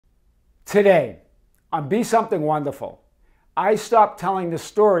Today, on Be Something Wonderful, I stopped telling the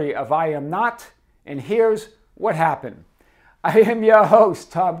story of I am not, and here's what happened. I am your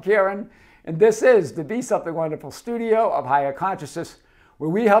host, Tom Kieran, and this is the Be Something Wonderful studio of Higher Consciousness, where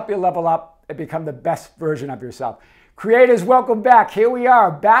we help you level up and become the best version of yourself. Creators, welcome back. Here we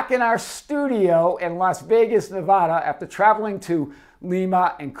are, back in our studio in Las Vegas, Nevada, after traveling to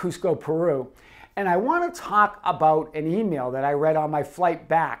Lima and Cusco, Peru. And I want to talk about an email that I read on my flight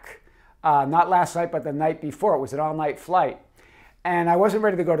back. Not last night, but the night before. It was an all-night flight. And I wasn't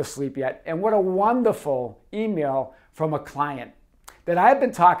ready to go to sleep yet. And what a wonderful email from a client that I've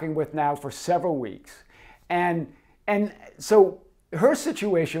been talking with now for several weeks. And so her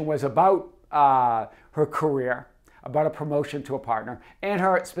situation was about her career, about a promotion to a partner, and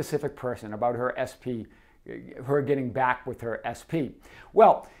her specific person, about her SP, her getting back with her SP.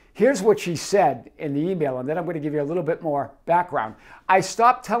 Well, here's what she said in the email, and then I'm going to give you a little bit more background. I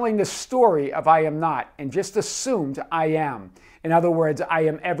stopped telling the story of I am not and just assumed I am. In other words, I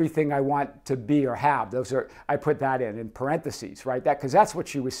am everything I want to be or have. I put that in parentheses, right? Because that's what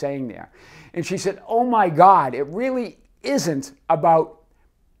she was saying there. And she said, oh my God, it really isn't about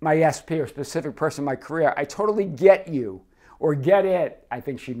my SP or specific person in my career. I totally get you, or get it, I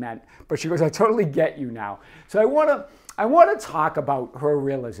think she meant. But she goes, I totally get you now. So I want to talk about her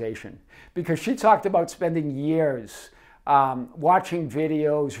realization, because she talked about spending years watching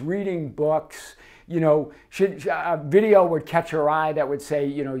videos, reading books. You know, a video would catch her eye that would say,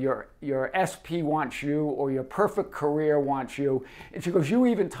 you know, your SP wants you, or your perfect career wants you. And she goes, you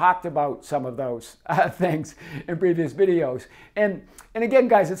even talked about some of those things in previous videos. And again,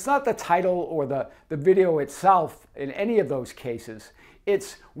 guys, it's not the title or the video itself in any of those cases.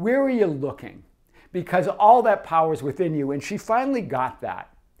 It's where are you looking? Because all that power is within you. And she finally got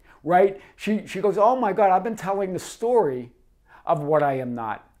that, right? She goes, oh my God, I've been telling the story of what I am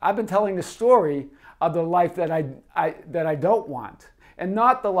not. I've been telling the story of the life that I don't want, and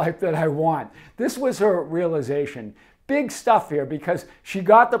not the life that I want. This was her realization. Big stuff here, because she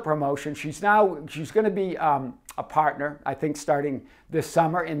got the promotion. She's going to be a partner, I think, starting this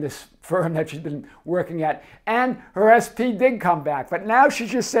summer in this firm that she's been working at. And her SP did come back. But now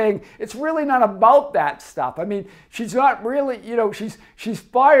she's just saying it's really not about that stuff. I mean, she's not really, you know, she's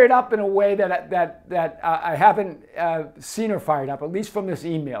fired up in a way that I haven't seen her fired up, at least from this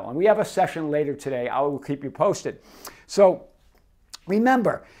email. And we have a session later today. I will keep you posted. So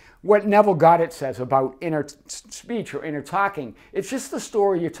remember what Neville Goddard says about inner speech or inner talking. It's just the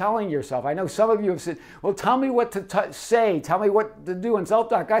story you're telling yourself. I know some of you have said, well, tell me what to say, tell me what to do in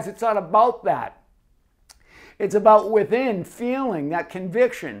self-talk. Guys, it's not about that. It's about within feeling that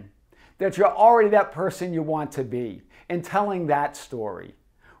conviction that you're already that person you want to be, and telling that story.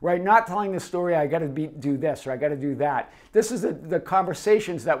 Right? Not telling the story, I got to do this or I got to do that. This is the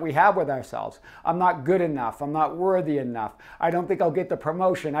conversations that we have with ourselves. I'm not good enough. I'm not worthy enough. I don't think I'll get the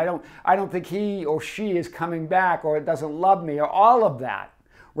promotion. I don't think he or she is coming back, or it doesn't love me, or all of that.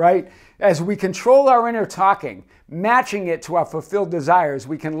 Right? As we control our inner talking, matching it to our fulfilled desires,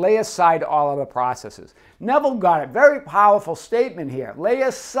 we can lay aside all other processes. Neville Goddard, very powerful statement here. Lay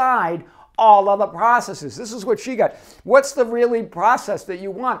aside all other processes. This is what she got. What's the really process that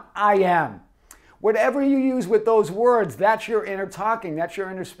you want? I am. Whatever you use with those words, that's your inner talking, that's your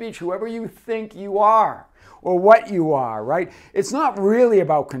inner speech, whoever you think you are or what you are, right? It's not really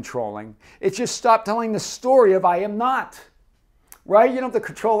about controlling. It's just stop telling the story of I am not, right? You don't have to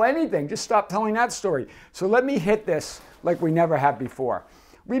control anything. Just stop telling that story. So let me hit this like we never have before.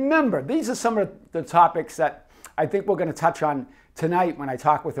 Remember, these are some of the topics that I think we're going to touch on tonight when I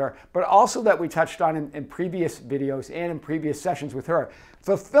talk with her, but also that we touched on in previous videos and in previous sessions with her.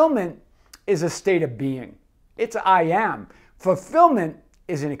 Fulfillment is a state of being. It's I am. Fulfillment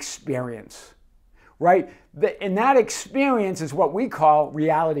is an experience, right? And that experience is what we call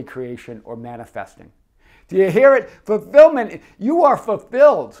reality creation or manifesting. Do you hear it? Fulfillment, you are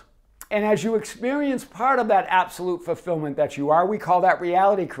fulfilled. And as you experience part of that absolute fulfillment that you are, we call that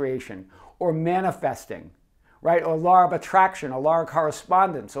reality creation or manifesting. Right? Or law of attraction, or law of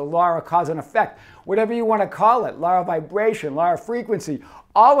correspondence, or law of cause and effect, whatever you want to call it, law of vibration, law of frequency.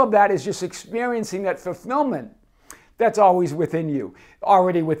 All of that is just experiencing that fulfillment that's always within you,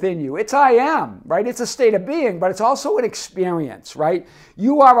 already within you. It's I am, right? It's a state of being, but it's also an experience, right?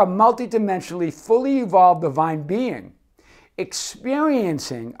 You are a multidimensionally, fully evolved divine being,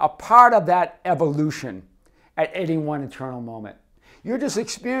 experiencing a part of that evolution at any one eternal moment. You're just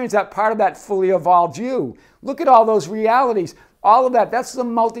experiencing that part of that fully evolved you. Look at all those realities. All of that, that's the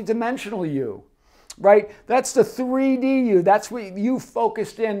multidimensional you, right? That's the 3D you. That's what you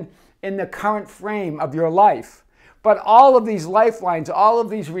focused in the current frame of your life. But all of these lifelines, all of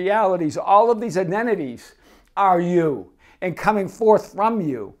these realities, all of these identities are you and coming forth from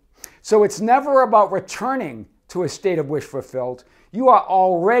you. So it's never about returning to a state of wish fulfilled. You are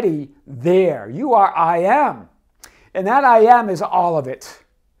already there. You are I am. And that I am is all of it.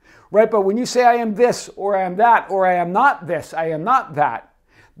 Right? But when you say I am this, or I am that, or I am not this, I am not that,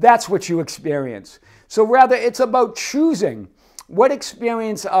 that's what you experience. So rather, it's about choosing what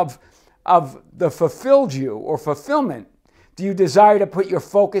experience of the fulfilled you or fulfillment do you desire to put your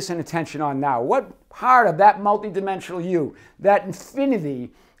focus and attention on now? What part of that multidimensional you, that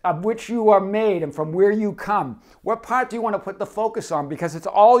infinity of which you are made and from where you come, what part do you want to put the focus on? Because it's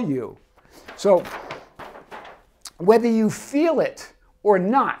all you. So whether you feel it or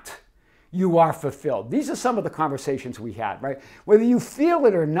not, you are fulfilled. These are some of the conversations we had, right? Whether you feel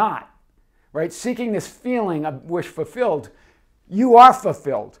it or not, right? Seeking this feeling of wish fulfilled, you are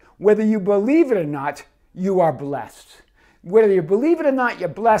fulfilled. Whether you believe it or not, you are blessed. Whether you believe it or not, you're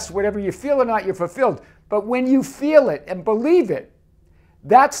blessed. Whatever you feel or not, you're fulfilled. But when you feel it and believe it,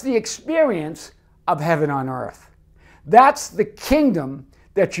 that's the experience of heaven on earth. That's the kingdom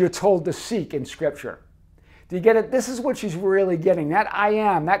that you're told to seek in Scripture. Do you get it? This is what she's really getting. That I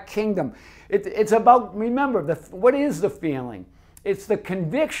am, that kingdom. It's about, remember, what is the feeling? It's the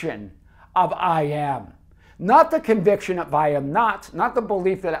conviction of I am. Not the conviction of I am not the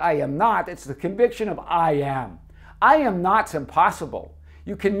belief that I am not. It's the conviction of I am. I am not's impossible.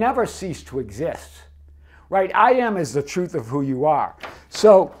 You can never cease to exist. Right? I am is the truth of who you are.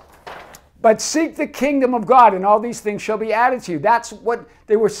 So, but seek the kingdom of God, and all these things shall be added to you. That's what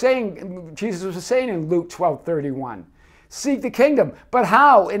they were saying, Jesus was saying in Luke 12:31. Seek the kingdom, but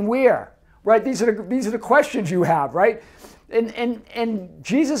how and where? Right? These are the questions you have, right? And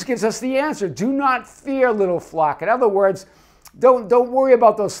Jesus gives us the answer. Do not fear, little flock. In other words, don't worry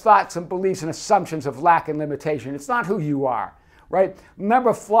about those thoughts and beliefs and assumptions of lack and limitation. It's not who you are, right?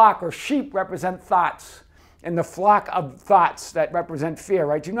 Remember, flock or sheep represent thoughts. And the flock of thoughts that represent fear,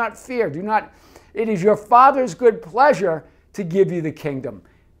 right? Do not fear. It is your Father's good pleasure to give you the kingdom.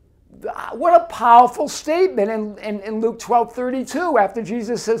 What a powerful statement in Luke 12:32 after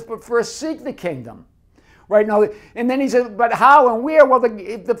Jesus says, but first seek the kingdom. Right now, and then he says, but how and where? Well,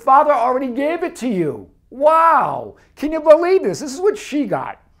 the Father already gave it to you. Wow. Can you believe this? This is what she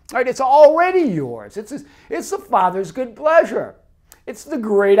got. Right? It's already yours. It's the Father's good pleasure. It's the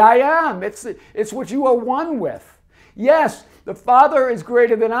great I am. It's what you are one with. Yes, the Father is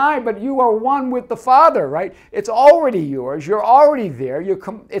greater than I, but you are one with the Father, right? It's already yours. You're already there.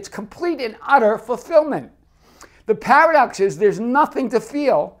 It's complete and utter fulfillment. The paradox is there's nothing to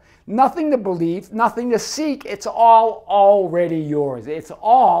feel, nothing to believe, nothing to seek. It's all already yours. It's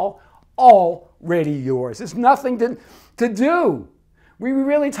all already yours. There's nothing to do. We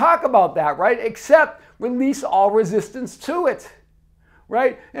really talk about that, right? Except release all resistance to it.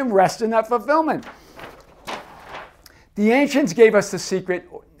 Right? And rest in that fulfillment. The ancients gave us the secret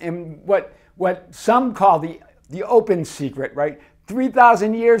in what some call the open secret, right?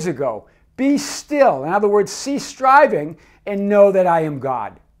 3,000 years ago. Be still. In other words, cease striving and know that I am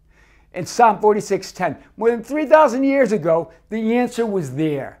God. In Psalm 46:10, more than 3,000 years ago, the answer was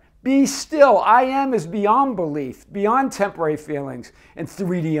there. Be still. I am is beyond belief, beyond temporary feelings and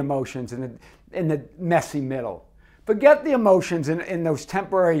 3D emotions in the messy middle. Forget the emotions and those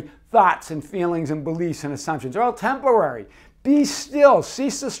temporary thoughts and feelings and beliefs and assumptions. They're all temporary. Be still,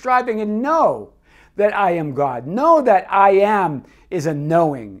 cease the striving, and know that I am God. Know that I am is a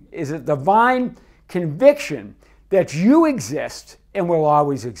knowing, is a divine conviction that you exist and will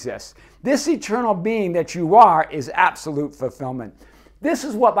always exist. This eternal being that you are is absolute fulfillment. This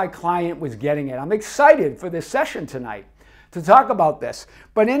is what my client was getting at. I'm excited for this session tonight to talk about this.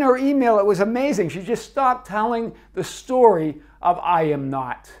 But in her email, it was amazing. She just stopped telling the story of I am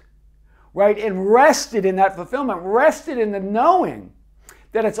not, right? And rested in that fulfillment, rested in the knowing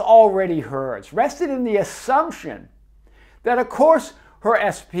that it's already hers, rested in the assumption that, of course, her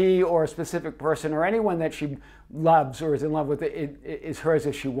SP or a specific person or anyone that she loves or is in love with is hers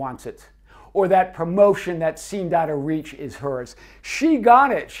if she wants it. Or that promotion that seemed out of reach is hers. She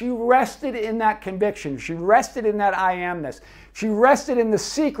got it. She rested in that conviction. She rested in that I amness. She rested in the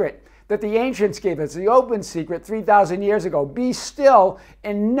secret that the ancients gave us, the open secret 3,000 years ago. Be still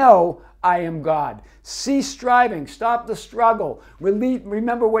and know I am God. Cease striving. Stop the struggle.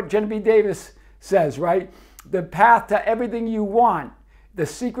 Remember what Genevieve Davis says, right? The path to everything you want, the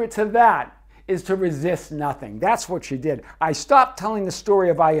secret to that is to resist nothing. That's what she did. I stopped telling the story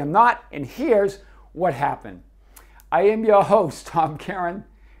of I am not, and here's what happened. I am your host, Tom Caron,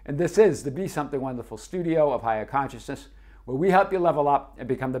 and this is the Be Something Wonderful studio of Higher Consciousness, where we help you level up and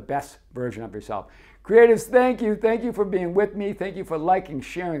become the best version of yourself. Creatives, thank you. Thank you for being with me. Thank you for liking,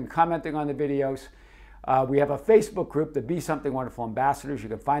 sharing, commenting on the videos. We have a Facebook group, the Be Something Wonderful Ambassadors. You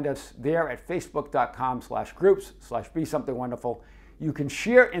can find us there at facebook.com/groups/Be Something Wonderful. You can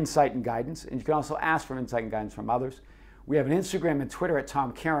share insight and guidance, and you can also ask for insight and guidance from others. We have an Instagram and Twitter at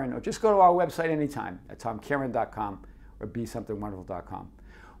Tom Caron, or just go to our website anytime at tomcaron.com or BeSomethingWonderful.com.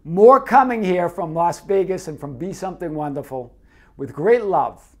 More coming here from Las Vegas and from Be Something Wonderful. With great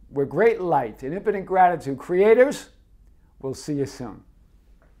love, with great light and infinite gratitude, creators, we'll see you soon.